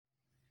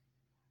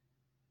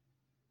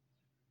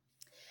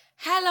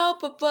Hello,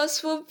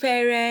 purposeful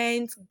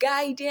parents,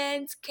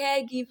 guidance,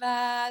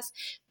 caregivers,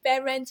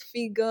 parent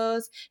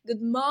figures.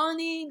 Good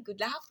morning,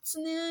 good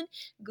afternoon,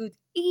 good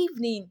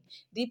evening,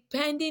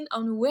 depending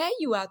on where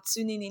you are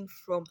tuning in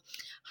from.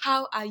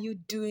 How are you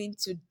doing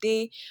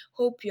today?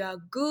 Hope you are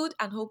good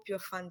and hope you're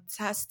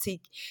fantastic.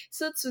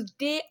 So,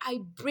 today I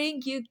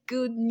bring you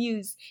good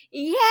news.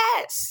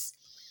 Yes!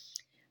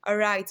 All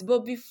right,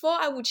 but before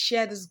I would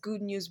share this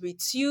good news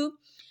with you,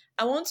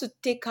 I want to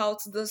take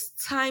out this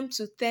time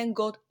to thank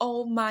God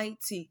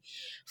Almighty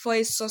for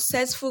a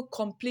successful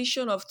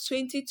completion of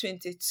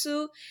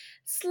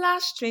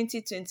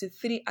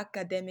 2022/2023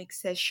 academic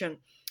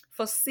session,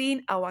 for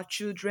seeing our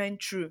children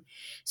through.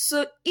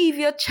 So if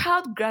your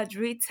child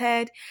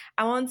graduated,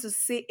 I want to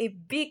say a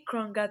big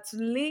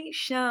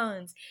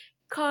congratulations.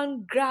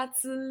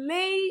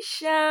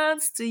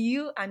 Congratulations to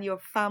you and your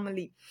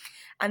family.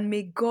 And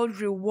may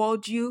God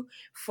reward you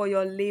for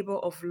your labor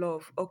of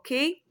love,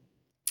 okay?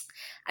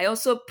 I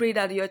also pray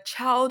that your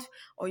child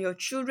or your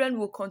children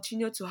will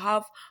continue to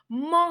have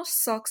more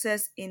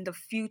success in the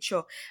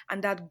future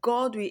and that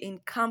God will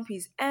encamp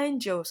his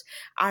angels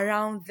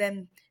around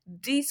them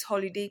this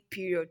holiday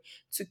period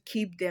to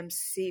keep them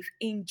safe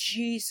in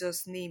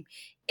Jesus' name.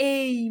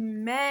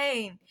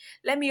 Amen.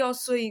 Let me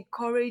also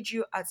encourage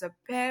you as a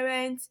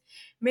parent.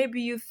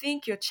 Maybe you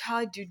think your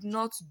child did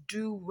not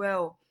do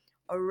well.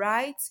 All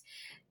right?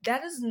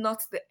 That is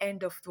not the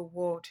end of the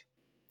world,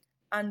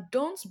 and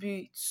don't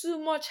be too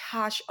much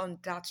harsh on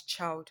that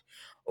child.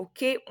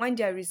 Okay, when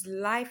there is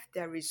life,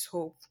 there is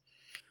hope.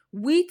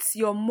 With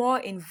your more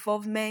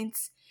involvement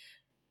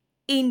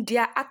in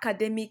their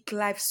academic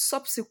life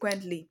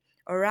subsequently,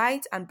 all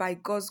right, and by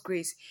God's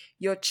grace,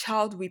 your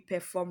child will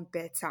perform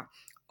better.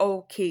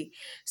 Okay,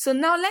 so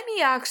now let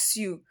me ask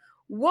you,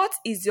 what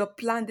is your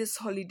plan this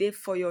holiday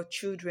for your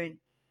children?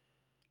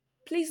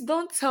 Please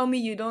don't tell me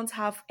you don't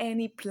have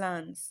any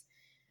plans.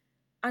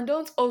 And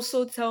don't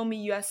also tell me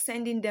you are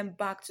sending them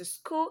back to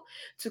school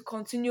to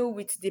continue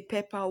with the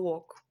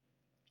paperwork.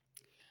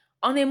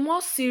 On a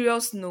more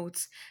serious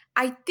note,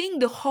 I think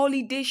the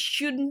holiday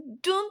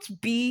shouldn't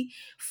be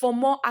for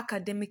more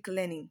academic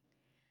learning.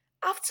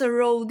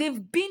 After all,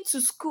 they've been to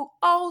school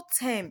all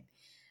term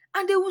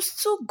and they will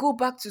still go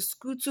back to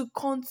school to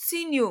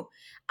continue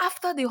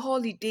after the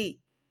holiday.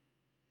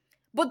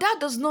 But that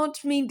does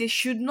not mean they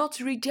should not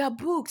read their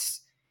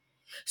books.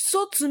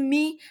 So to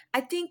me,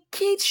 I think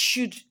kids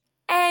should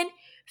earn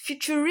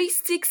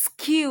futuristic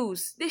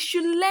skills. They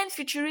should learn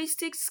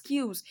futuristic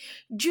skills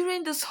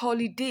during this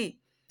holiday,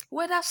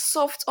 whether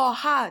soft or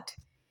hard.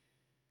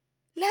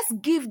 Let's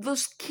give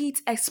those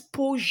kids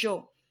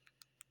exposure.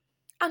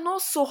 And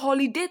also,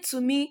 holiday to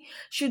me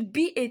should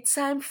be a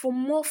time for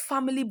more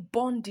family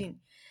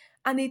bonding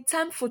and a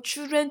time for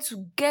children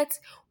to get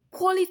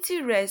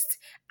quality rest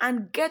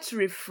and get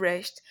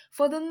refreshed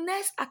for the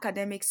next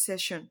academic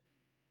session.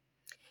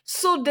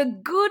 So the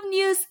good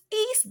news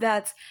is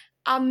that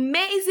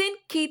Amazing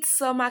Kids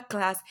Summer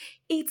Class,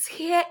 it's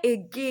here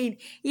again.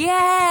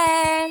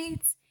 Yay!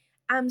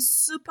 I'm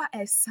super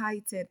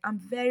excited. I'm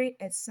very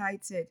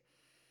excited.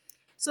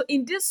 So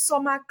in this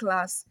summer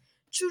class,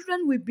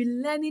 children will be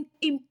learning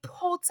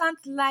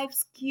important life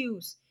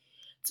skills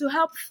to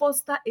help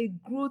foster a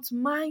growth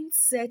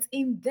mindset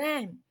in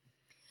them.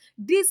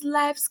 These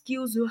life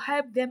skills will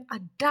help them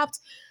adapt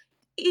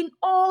in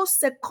all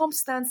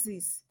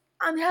circumstances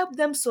and help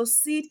them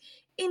succeed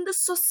in the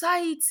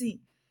society,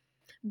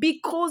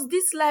 because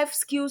these life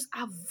skills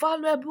are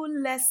valuable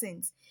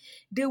lessons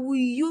they will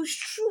use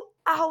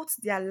throughout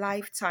their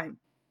lifetime.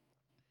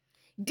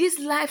 These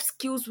life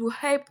skills will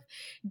help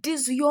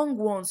these young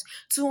ones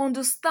to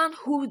understand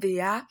who they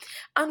are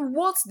and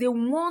what they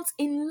want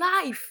in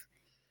life.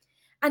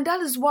 And that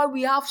is why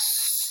we have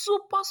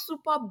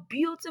super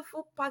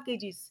beautiful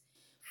packages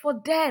for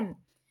them.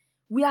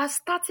 We are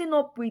starting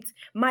up with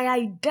My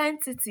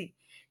Identity,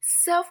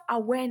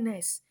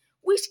 Self-Awareness,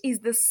 which is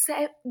the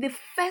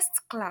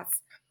first class.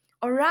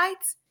 All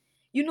right?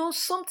 You know,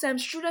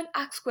 sometimes children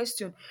ask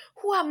questions,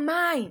 who am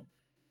I?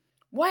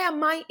 Why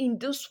am I in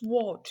this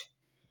world?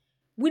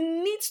 We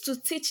need to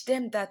teach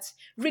them that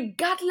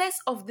regardless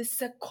of the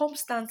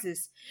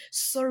circumstances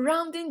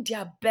surrounding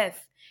their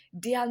birth,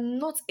 they are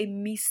not a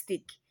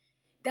mistake,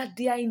 that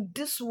they are in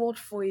this world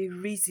for a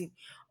reason.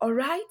 All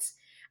right?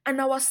 And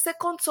our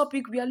second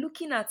topic, we are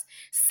looking at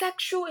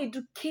sexual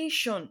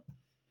education.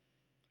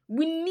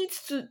 We need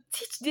to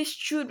teach these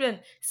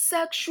children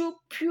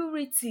sexual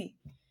purity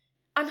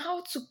and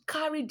how to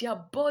carry their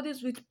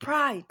bodies with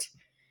pride.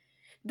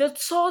 The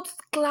third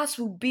class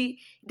will be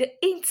the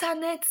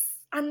internet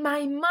and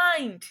my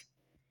mind,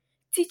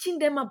 teaching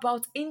them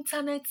about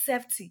internet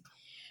safety.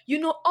 You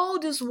know, all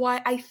this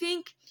why I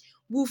think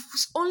we've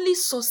only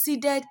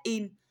succeeded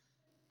in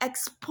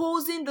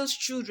exposing those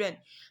children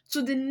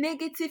to the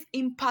negative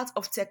impact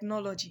of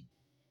technology.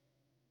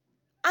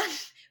 And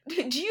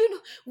do you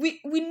know,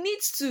 we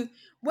need to,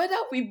 whether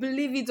we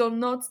believe it or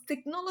not,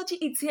 technology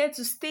is here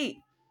to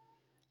stay.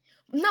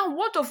 Now,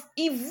 what of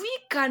if we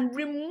can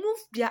remove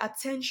their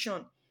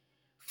attention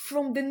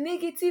from the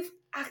negative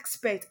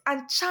aspect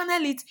and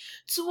channel it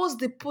towards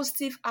the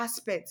positive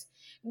aspect.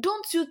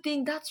 Don't you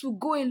think that will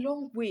go a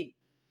long way?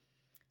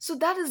 So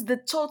that is the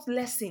third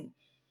lesson.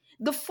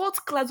 The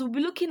fourth class will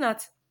be looking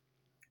at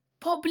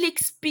public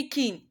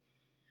speaking.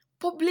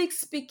 Public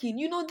speaking.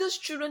 You know, these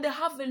children, they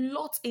have a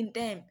lot in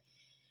them.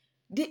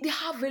 They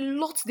have a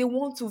lot they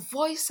want to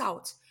voice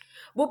out.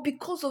 But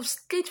because of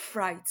stage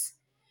fright,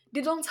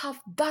 they don't have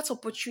that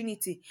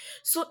opportunity.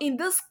 So in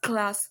this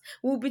class,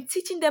 we'll be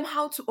teaching them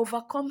how to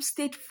overcome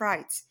stage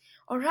fright.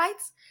 All right?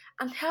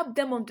 And help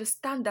them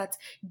understand that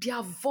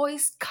their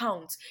voice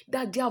counts,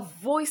 that their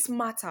voice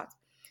matters.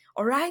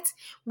 All right?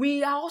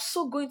 We are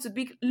also going to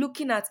be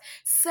looking at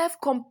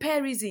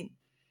self-comparison.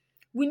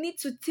 We need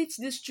to teach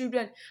these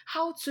children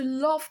how to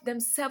love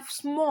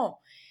themselves more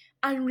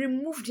and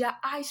remove their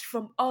eyes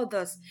from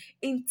others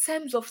in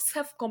terms of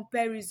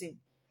self-comparison.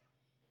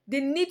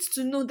 They need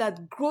to know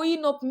that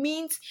growing up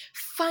means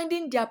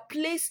finding their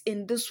place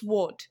in this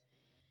world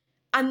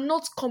and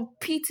not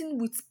competing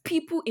with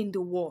people in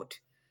the world.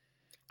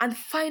 And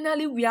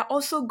finally, we are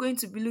also going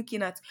to be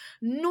looking at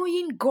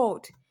knowing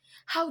God,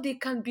 how they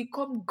can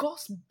become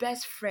God's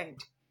best friend.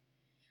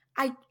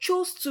 I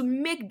chose to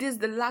make this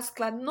the last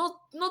class,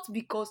 not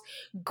because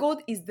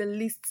God is the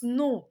least,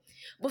 no,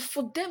 but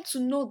for them to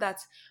know that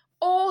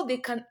all they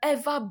can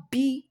ever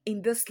be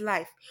in this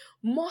life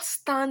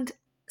must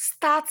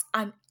start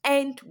and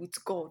end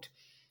with God.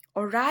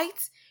 All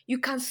right? You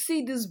can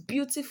see these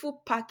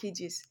beautiful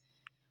packages.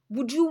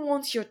 Would you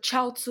want your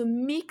child to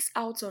mix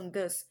out on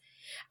this?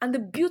 And the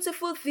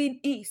beautiful thing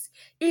is,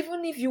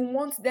 even if you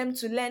want them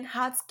to learn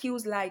hard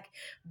skills like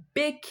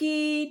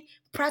baking,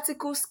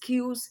 practical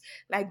skills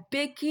like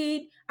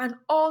baking, and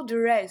all the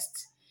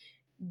rest,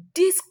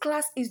 this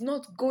class is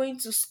not going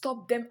to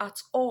stop them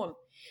at all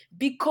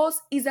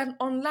because it's an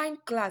online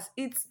class.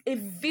 It's a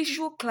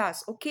visual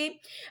class, okay?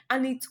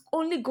 And it's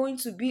only going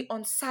to be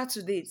on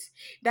Saturdays.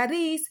 That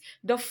is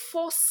the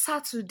 4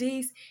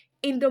 Saturdays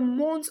in the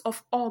month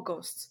of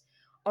August.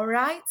 All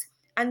right?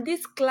 And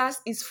this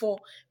class is for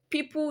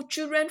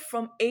children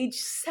from age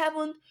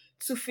 7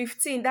 to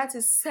 15. That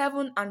is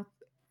 7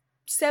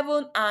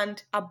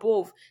 and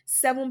above,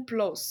 7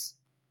 plus.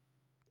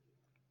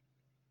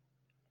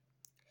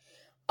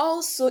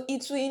 Also,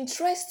 it will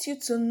interest you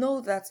to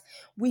know that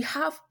we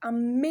have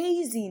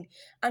amazing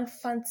and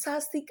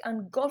fantastic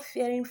and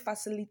God-fearing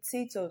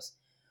facilitators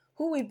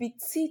who will be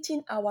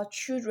teaching our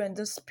children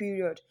this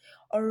period.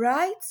 All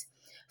right?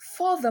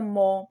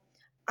 Furthermore,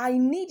 I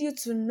need you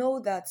to know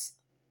that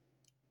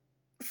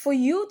for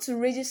you to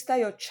register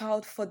your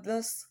child for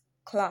this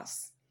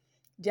class,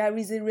 there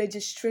is a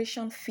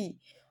registration fee.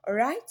 All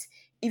right?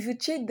 If you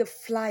check the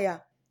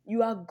flyer,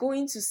 you are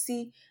going to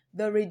see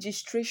the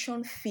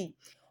registration fee.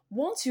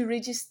 Once you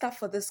register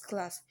for this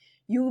class,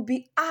 you will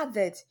be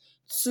added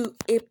to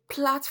a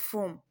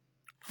platform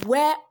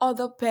where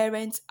other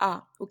parents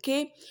are,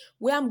 okay?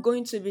 Where I'm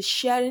going to be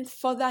sharing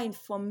further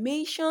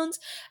information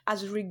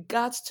as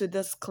regards to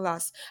this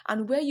class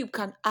and where you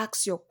can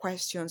ask your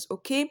questions,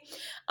 okay?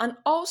 And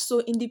also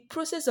in the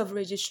process of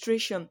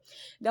registration,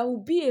 there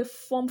will be a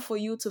form for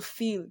you to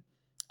fill,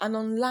 an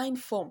online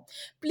form.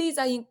 Please,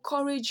 I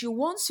encourage you,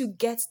 once you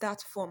get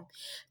that form,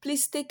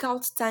 please take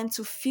out time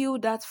to fill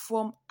that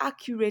form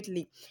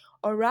accurately.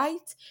 All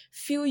right?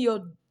 Fill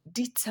your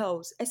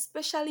details,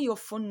 especially your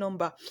phone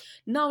number.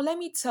 Now, let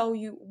me tell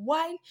you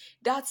why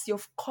that's your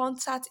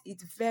contact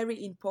is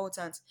very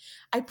important.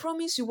 I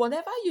promise you,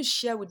 whatever you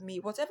share with me,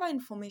 whatever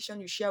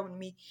information you share with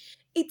me,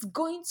 it's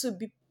going to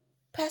be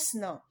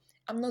personal.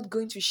 I'm not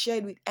going to share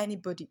it with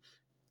anybody.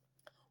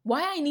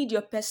 Why I need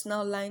your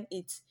personal line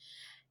is,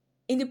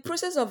 in the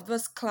process of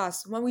this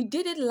class, when we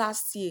did it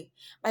last year,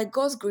 by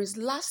God's grace,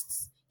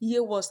 last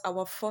year was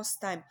our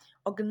first time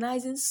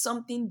organizing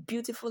something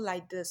beautiful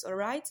like this, all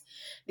right?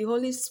 The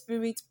Holy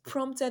Spirit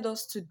prompted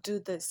us to do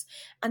this,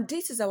 and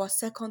this is our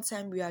second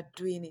time we are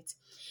doing it.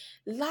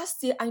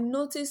 Last year, I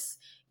noticed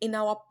in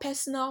our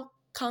personal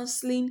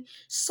counseling,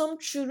 some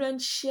children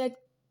shared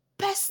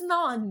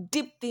personal and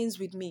deep things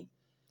with me.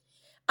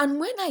 And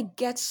when I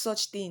get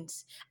such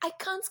things, I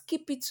can't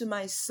keep it to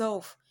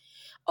myself.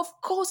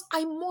 Of course,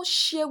 I must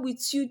share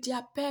with you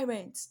their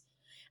parents.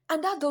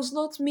 And that does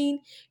not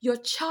mean your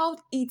child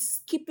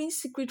is keeping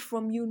secret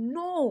from you.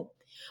 No.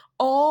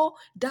 Or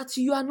that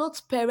you are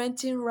not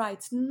parenting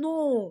right.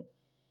 No.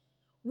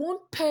 One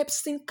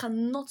person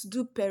cannot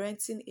do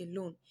parenting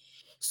alone.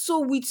 So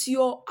with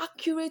your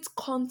accurate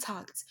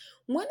contact,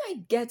 when I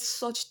get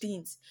such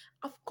things,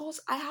 of course,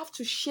 I have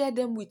to share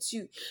them with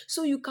you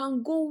so you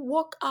can go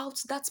work out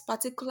that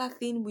particular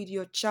thing with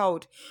your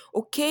child.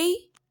 Okay?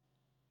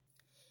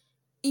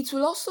 It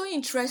will also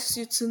interest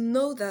you to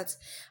know that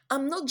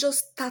I'm not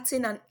just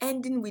starting and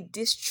ending with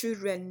these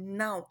children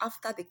now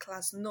after the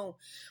class. No,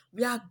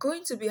 we are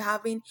going to be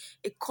having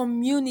a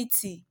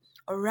community,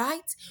 all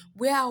right,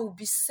 where I will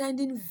be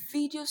sending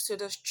videos to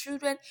those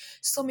children,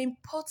 some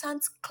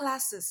important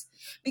classes,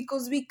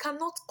 because we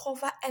cannot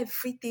cover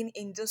everything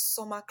in this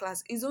summer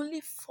class. It's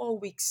only 4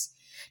 weeks.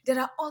 There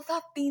are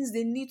other things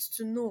they need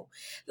to know,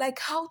 like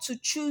how to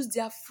choose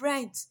their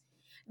friends.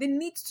 They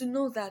need to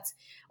know that,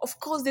 of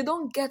course, they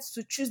don't get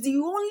to choose. The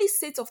only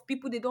set of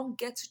people they don't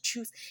get to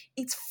choose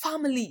is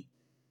family.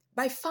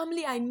 By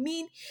family, I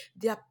mean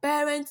their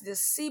parents, their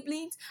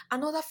siblings,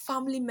 and other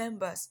family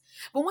members.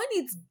 But when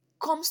it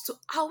comes to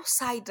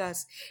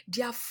outsiders,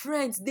 their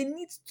friends, they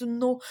need to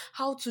know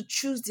how to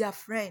choose their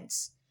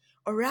friends.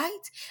 All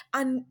right?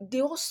 And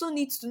they also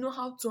need to know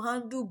how to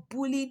handle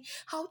bullying,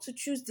 how to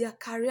choose their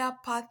career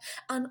path,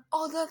 and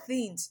other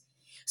things.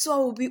 So I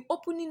will be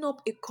opening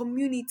up a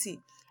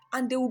community,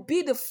 and they will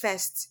be the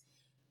first.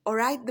 All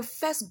right, the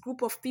first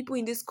group of people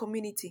in this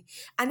community.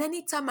 And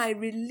anytime I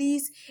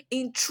release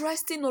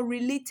interesting or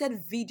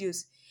related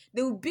videos,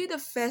 they will be the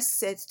first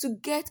set to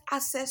get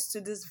access to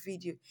this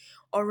video.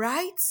 All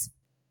right.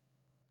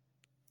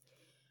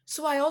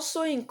 So I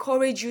also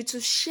encourage you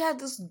to share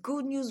this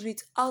good news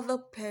with other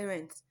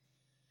parents.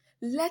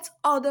 Let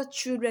other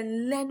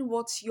children learn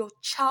what your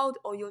child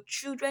or your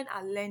children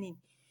are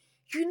learning.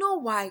 You know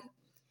why?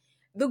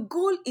 The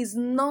goal is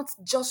not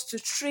just to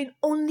train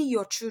only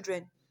your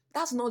children.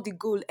 That's not the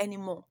goal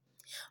anymore.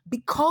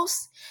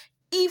 Because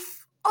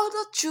if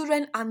other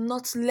children are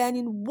not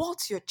learning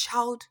what your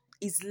child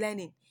is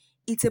learning,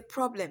 it's a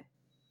problem.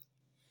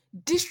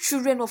 These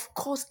children, of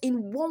course,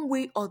 in one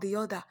way or the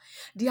other,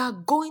 they are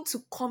going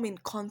to come in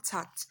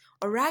contact.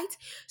 All right?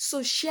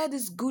 So share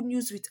this good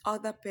news with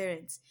other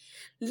parents.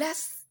 Let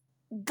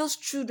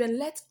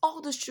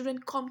all those children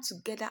come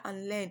together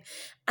and learn.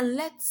 And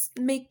let's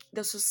make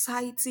the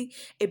society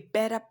a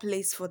better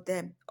place for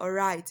them. All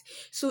right?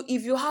 So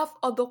if you have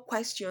other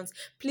questions,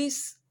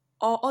 please,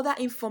 or other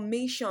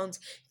informations,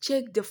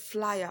 check the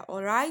flyer.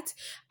 All right?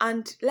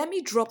 And let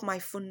me drop my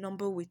phone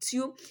number with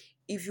you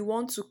if you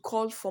want to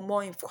call for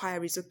more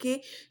inquiries.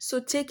 Okay, so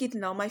take it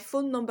now. My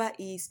phone number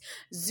is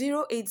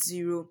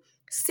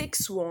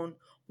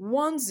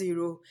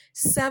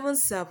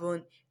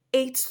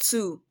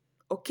 08061107782.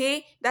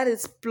 Okay, that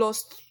is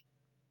plus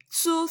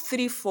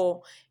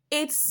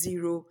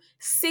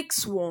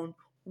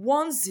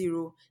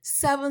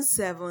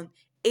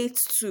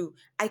 2348061107782.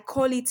 I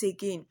call it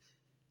again,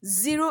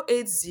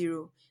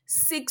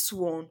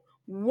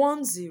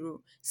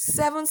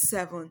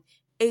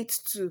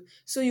 08061107782.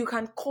 So you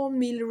can call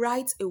me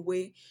right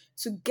away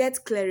to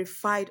get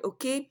clarified,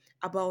 okay,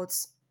 about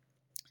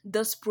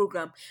this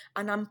program.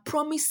 And I'm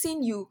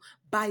promising you,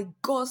 by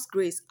God's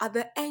grace, at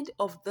the end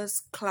of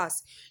this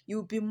class,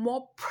 you'll be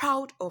more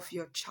proud of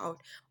your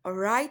child. All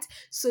right?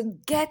 So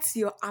get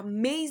your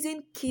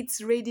amazing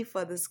kids ready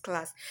for this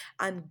class,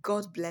 and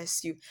God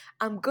bless you.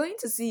 I'm going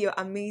to see your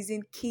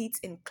amazing kids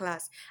in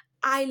class.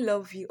 I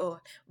love you all.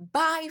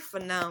 Bye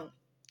for now.